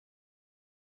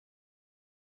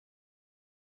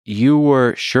you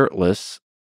were shirtless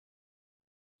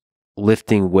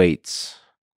lifting weights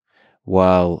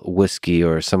while whiskey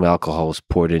or some alcohol was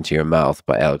poured into your mouth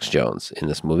by Alex Jones in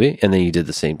this movie, and then you did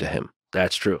the same to him.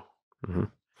 That's true. Mm-hmm.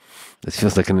 This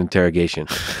feels like an interrogation.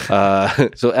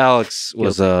 So Alex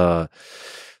was a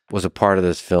part of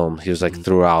this film. He was like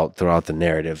throughout the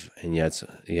narrative, and yet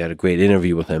you had a great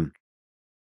interview with him.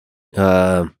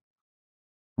 What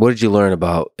did you learn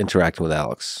about interacting with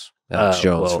Alex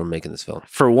Jones from making this film?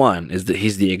 For one, is that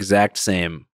he's the exact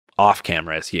same off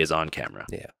camera as he is on camera.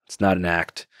 Yeah, it's not an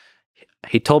act.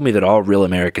 He told me that all real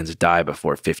Americans die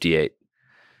before 58.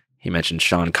 He mentioned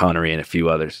Sean Connery and a few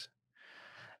others.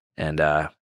 And how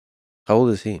old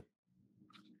is he?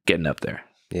 Getting up there.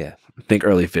 Yeah, I think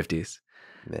early 50s.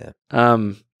 Yeah.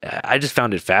 I just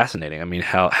found it fascinating. I mean,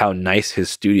 how nice his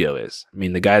studio is. I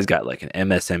mean, the guy's got like an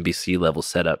MSNBC level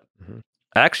setup. Mm-hmm.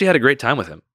 I actually had a great time with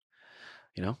him.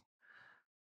 You know,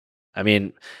 I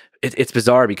mean, it's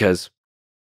bizarre because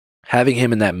having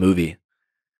him in that movie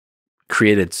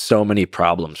created so many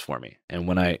problems for me. And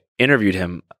when I interviewed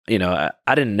him, you know,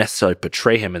 I didn't necessarily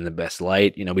portray him in the best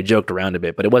light. You know, we joked around a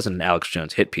bit, but it wasn't an Alex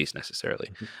Jones hit piece necessarily.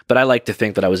 Mm-hmm. But I like to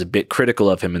think that I was a bit critical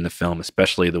of him in the film,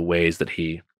 especially the ways that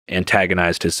he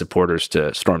antagonized his supporters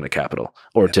to storm the Capitol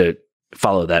or to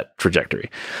follow that trajectory.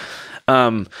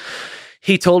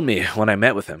 He told me when I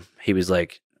met with him, he was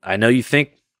like, I know you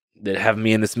think that having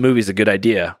me in this movie is a good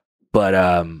idea,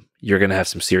 but you're going to have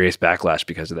some serious backlash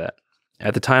because of that.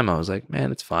 At the time, I was like,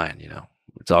 man, it's fine. You know,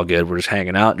 it's all good. We're just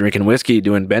hanging out, drinking whiskey,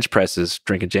 doing bench presses,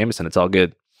 drinking Jameson. It's all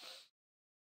good.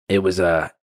 It was,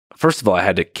 first of all, I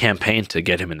had to campaign to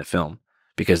get him in the film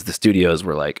because the studios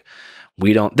were like,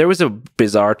 there was a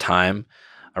bizarre time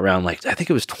around like, I think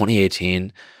it was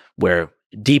 2018 where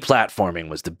deplatforming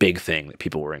was the big thing that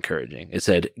people were encouraging. It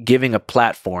said giving a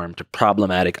platform to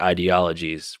problematic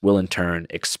ideologies will in turn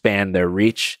expand their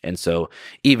reach. And so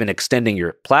even extending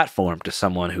your platform to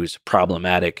someone who's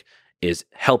problematic is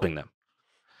helping them,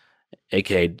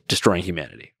 aka destroying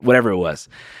humanity, whatever it was.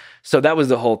 So that was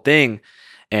the whole thing.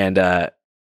 And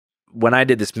when I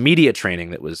did this media training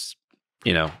that was,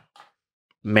 you know,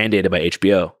 mandated by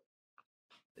HBO,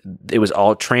 it was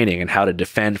all training in how to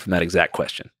defend from that exact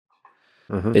question.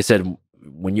 Mm-hmm. They said,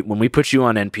 when we put you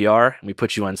on NPR and we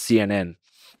put you on CNN,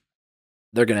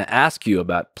 they're going to ask you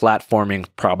about platforming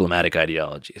problematic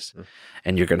ideologies. Mm-hmm.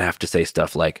 And you're going to have to say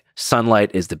stuff like,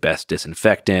 sunlight is the best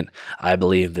disinfectant. I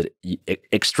believe that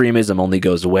extremism only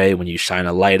goes away when you shine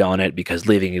a light on it because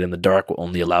leaving it in the dark will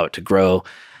only allow it to grow.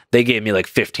 They gave me like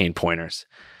 15 pointers.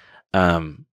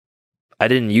 I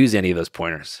didn't use any of those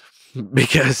pointers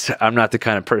because I'm not the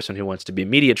kind of person who wants to be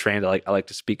media trained. I like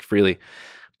to speak freely.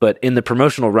 But in the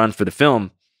promotional run for the film,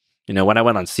 you know, when I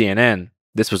went on CNN,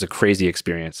 this was a crazy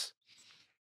experience.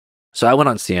 So I went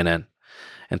on CNN,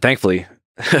 and thankfully,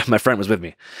 my friend was with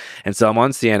me. And so I'm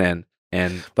on CNN,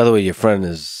 and by the way, your friend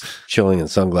is chilling in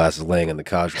sunglasses, laying on the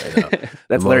couch right now.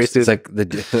 That's Larry Susan.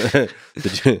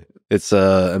 It's like it's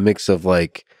a mix of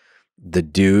like the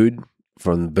dude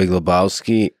from The Big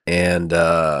Lebowski and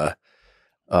the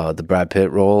Brad Pitt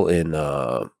role in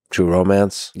True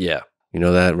Romance. Yeah. You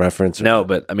know that reference? No,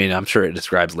 but I mean, I'm sure it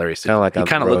describes Larry Susan. Like he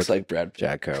kind of looks like Brad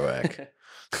Jack Kerouac.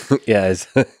 Yeah,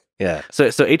 yeah. So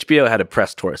HBO had a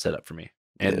press tour set up for me,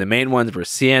 and the main ones were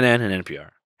CNN and NPR.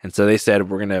 And so they said,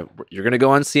 you're gonna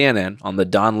go on CNN on the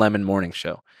Don Lemon morning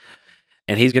show,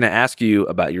 and he's gonna ask you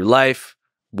about your life,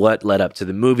 what led up to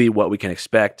the movie, what we can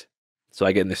expect. So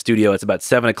I get in the studio. It's about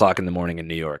 7 o'clock in the morning in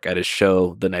New York at his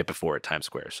show the night before at Times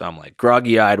Square. So I'm like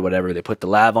groggy-eyed, whatever. They put the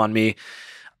lav on me.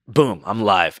 Boom, I'm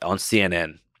live on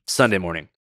CNN Sunday morning.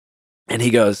 And he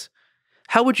goes,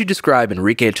 how would you describe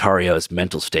Enrique Tarrio's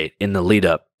mental state in the lead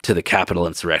up to the Capitol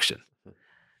insurrection?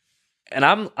 And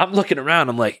I'm looking around.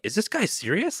 I'm like, is this guy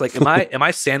serious? Like, am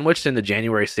I sandwiched in the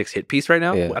January 6th hit piece right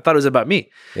now? Yeah. I thought it was about me.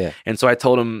 Yeah. And so I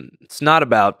told him it's not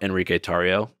about Enrique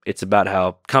Tarrio. It's about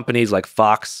how companies like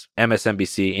Fox,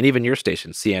 MSNBC, and even your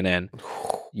station, CNN,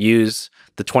 use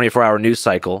the 24-hour news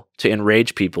cycle to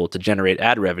enrage people to generate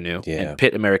ad revenue and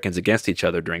pit Americans against each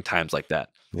other during times like that.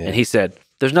 Yeah. And he said,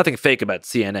 there's nothing fake about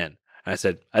CNN. And I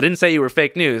said, I didn't say you were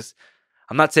fake news.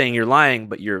 I'm not saying you're lying,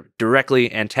 but you're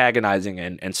directly antagonizing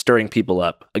and stirring people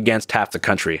up against half the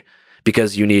country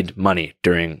because you need money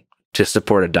to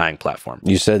support a dying platform.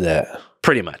 You said that.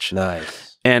 Pretty much.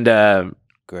 Nice. And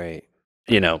great.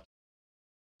 You know,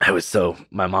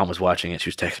 my mom was watching it. She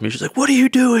was texting me. She's like, what are you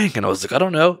doing? And I was like, I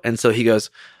don't know. And so he goes,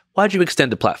 why'd you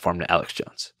extend the platform to Alex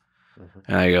Jones? Mm-hmm.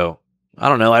 And I go, I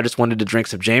don't know. I just wanted to drink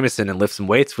some Jameson and lift some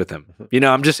weights with him. Mm-hmm. You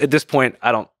know, I'm just, at this point,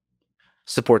 I don't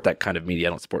support that kind of media.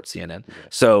 I don't support CNN. Yeah.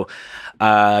 So,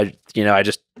 you know,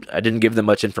 I didn't give them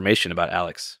much information about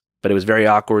Alex. but it was very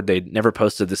awkward. They never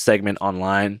posted the segment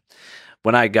online.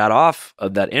 When I got off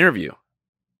of that interview,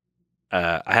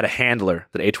 I had a handler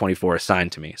that A24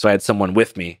 assigned to me. So I had someone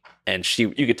with me, and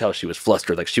you could tell she was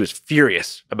flustered. Like, she was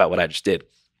furious about what I just did.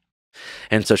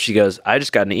 And so she goes, I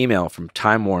just got an email from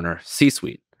Time Warner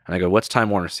C-Suite. And I go, what's Time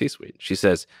Warner C-Suite? She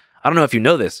says, I don't know if you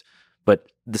know this,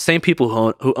 but the same people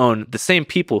who own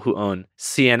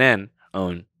CNN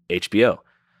own HBO.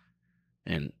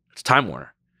 And it's Time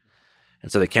Warner.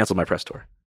 And so they canceled my press tour.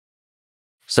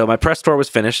 So my press tour was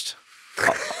finished.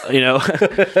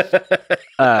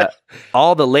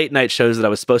 All the late night shows that I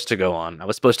was supposed to go on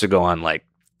like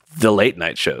the late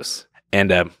night shows.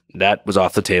 And that was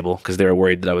off the table because they were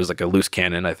worried that I was like a loose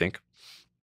cannon, I think.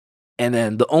 And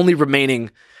then the only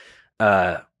remaining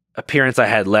appearance I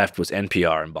had left was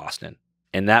NPR in Boston.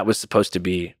 And that was supposed to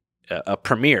be a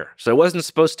premiere. So it wasn't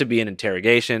supposed to be an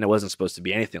interrogation. It wasn't supposed to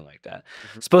be anything like that.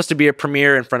 It's supposed to be a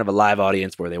premiere in front of a live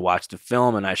audience where they watch the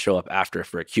film and I show up after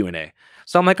for a Q&A.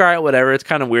 So I'm like, all right, whatever. It's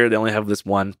kind of weird. They only have this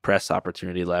one press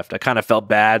opportunity left. I kind of felt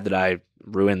bad that I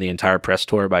ruined the entire press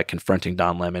tour by confronting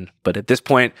Don Lemon. But at this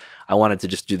point, I wanted to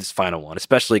just do this final one,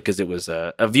 especially because it was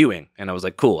a viewing. And I was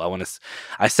like, cool.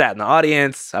 I sat in the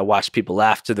audience. I watched people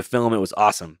laugh to the film. It was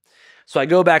awesome. So I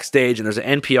go backstage and there's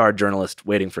an NPR journalist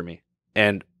waiting for me.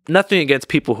 And nothing against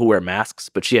people who wear masks,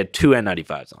 but she had 2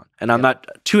 N95s on. And I'm not,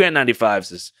 2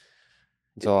 N95s is,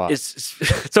 It's a lot.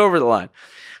 it's over the line.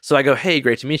 So I go, hey,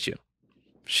 great to meet you.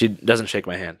 She doesn't shake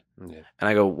my hand. Yeah. And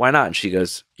I go, why not? And she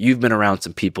goes, you've been around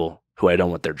some people who I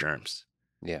don't want their germs.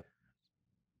 Yeah.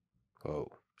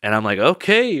 Oh. And I'm like,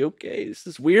 okay, this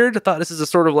is weird. I thought this is a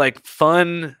sort of like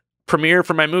fun premiere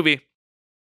for my movie.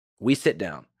 We sit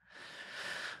down.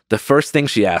 The first thing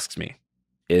she asks me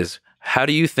is, how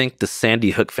do you think the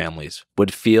Sandy Hook families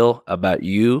would feel about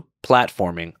you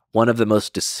platforming one of the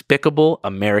most despicable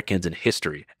Americans in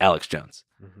history, Alex Jones?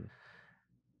 Mm-hmm.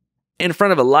 In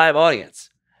front of a live audience.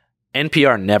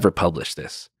 NPR never published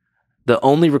this. The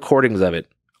only recordings of it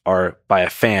are by a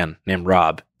fan named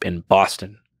Rob in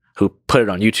Boston who put it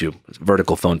on YouTube,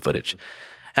 vertical phone footage.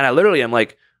 And I literally am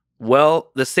like,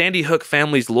 well, the Sandy Hook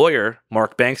family's lawyer,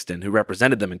 Mark Bankston, who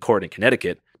represented them in court in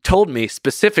Connecticut, told me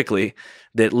specifically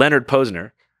that Leonard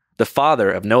Posner, the father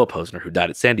of Noah Posner, who died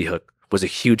at Sandy Hook, was a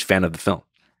huge fan of the film.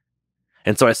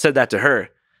 And so I said that to her,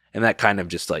 and that kind of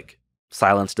just like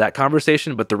silenced that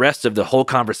conversation. But the rest of the whole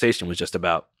conversation was just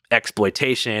about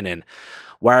exploitation and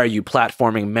why are you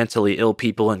platforming mentally ill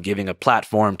people and giving a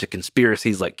platform to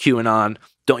conspiracies like QAnon?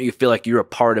 Don't you feel like you're a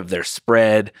part of their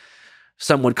spread?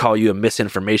 Some would call you a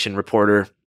misinformation reporter.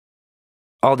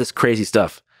 All this crazy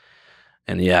stuff.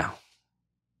 And yeah,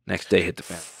 next day hit the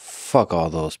fan. Fuck all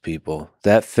those people.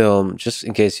 That film, just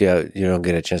in case you don't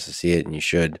get a chance to see it, and you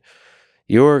should,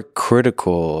 you're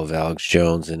critical of Alex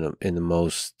Jones in the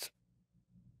most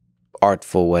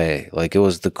artful way. Like, it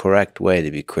was the correct way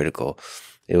to be critical.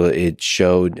 It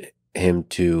showed him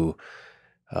to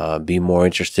be more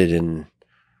interested in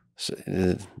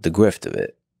the grift of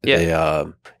it. Yeah.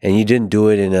 And you didn't do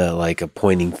it in a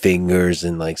pointing fingers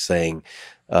and like saying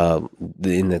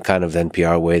in the kind of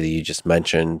NPR way that you just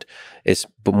mentioned. It's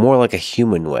but more like a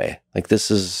human way. Like, this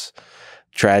is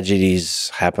tragedies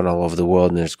happen all over the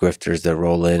world, and there's grifters that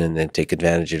roll in and then take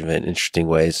advantage of it in interesting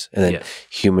ways. And then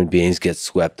human beings get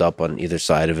swept up on either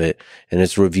side of it. And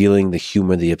it's revealing the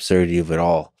humor, the absurdity of it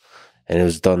all. And it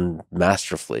was done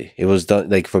masterfully. It was done,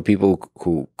 like, for people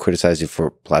who criticize you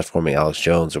for platforming Alex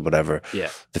Jones or whatever. Yeah.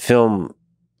 The film,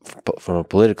 from a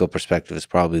political perspective, is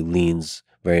probably leans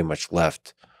very much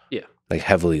left. Yeah. Like,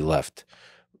 heavily left.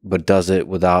 But does it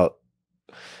without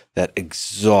that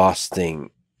exhausting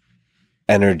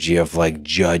energy of like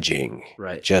judging.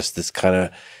 Right. Just this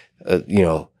kind of,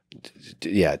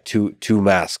 two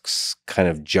masks kind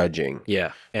of judging.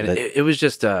 Yeah. And it was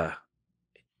just, when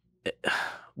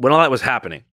all that was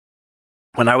happening,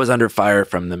 when I was under fire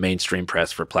from the mainstream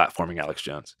press for platforming Alex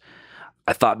Jones,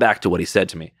 I thought back to what he said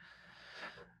to me.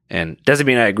 And doesn't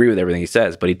mean I agree with everything he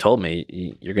says, but he told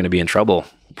me, you're going to be in trouble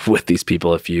with these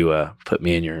people if you put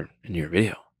me in your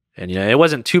video. And, it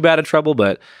wasn't too bad of trouble,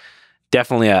 but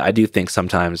definitely I do think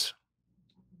sometimes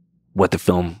what the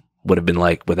film would have been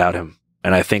like without him.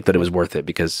 And I think that it was worth it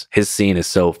because his scene is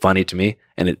so funny to me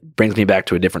and it brings me back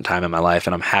to a different time in my life.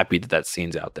 And I'm happy that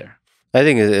scene's out there. I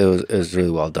think it was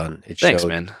really well done. Thanks,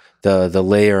 man. The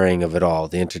layering of it all,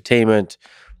 the entertainment,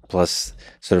 plus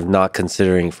sort of not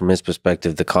considering from his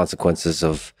perspective the consequences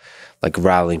of like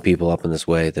rallying people up in this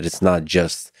way, that it's not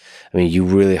just, I mean, you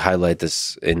really highlight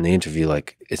this in the interview,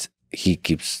 like he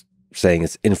keeps saying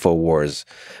it's InfoWars,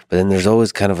 but then there's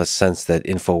always kind of a sense that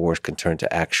InfoWars can turn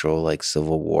to actual like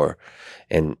civil war.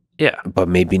 And Yeah. But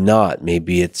maybe not.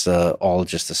 Maybe it's all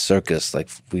just a circus. Like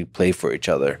we play for each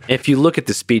other. If you look at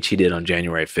the speech he did on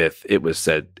January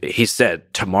 5th, he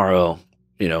said tomorrow,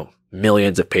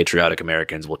 millions of patriotic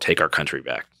Americans will take our country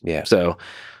back. Yeah. So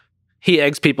he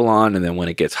eggs people on, and then when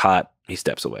it gets hot, he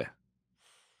steps away.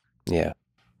 Yeah.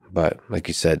 But like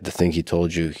you said, the thing he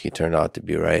told you, he turned out to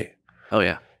be right. Oh,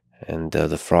 yeah. And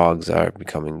the frogs are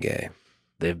becoming gay.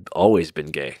 They've always been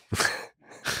gay.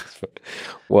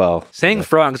 Well, saying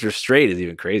frogs are straight is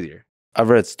even crazier. I've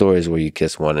read stories where you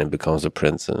kiss one and it becomes a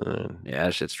prince. And yeah,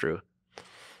 that shit's true.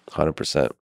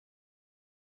 100%.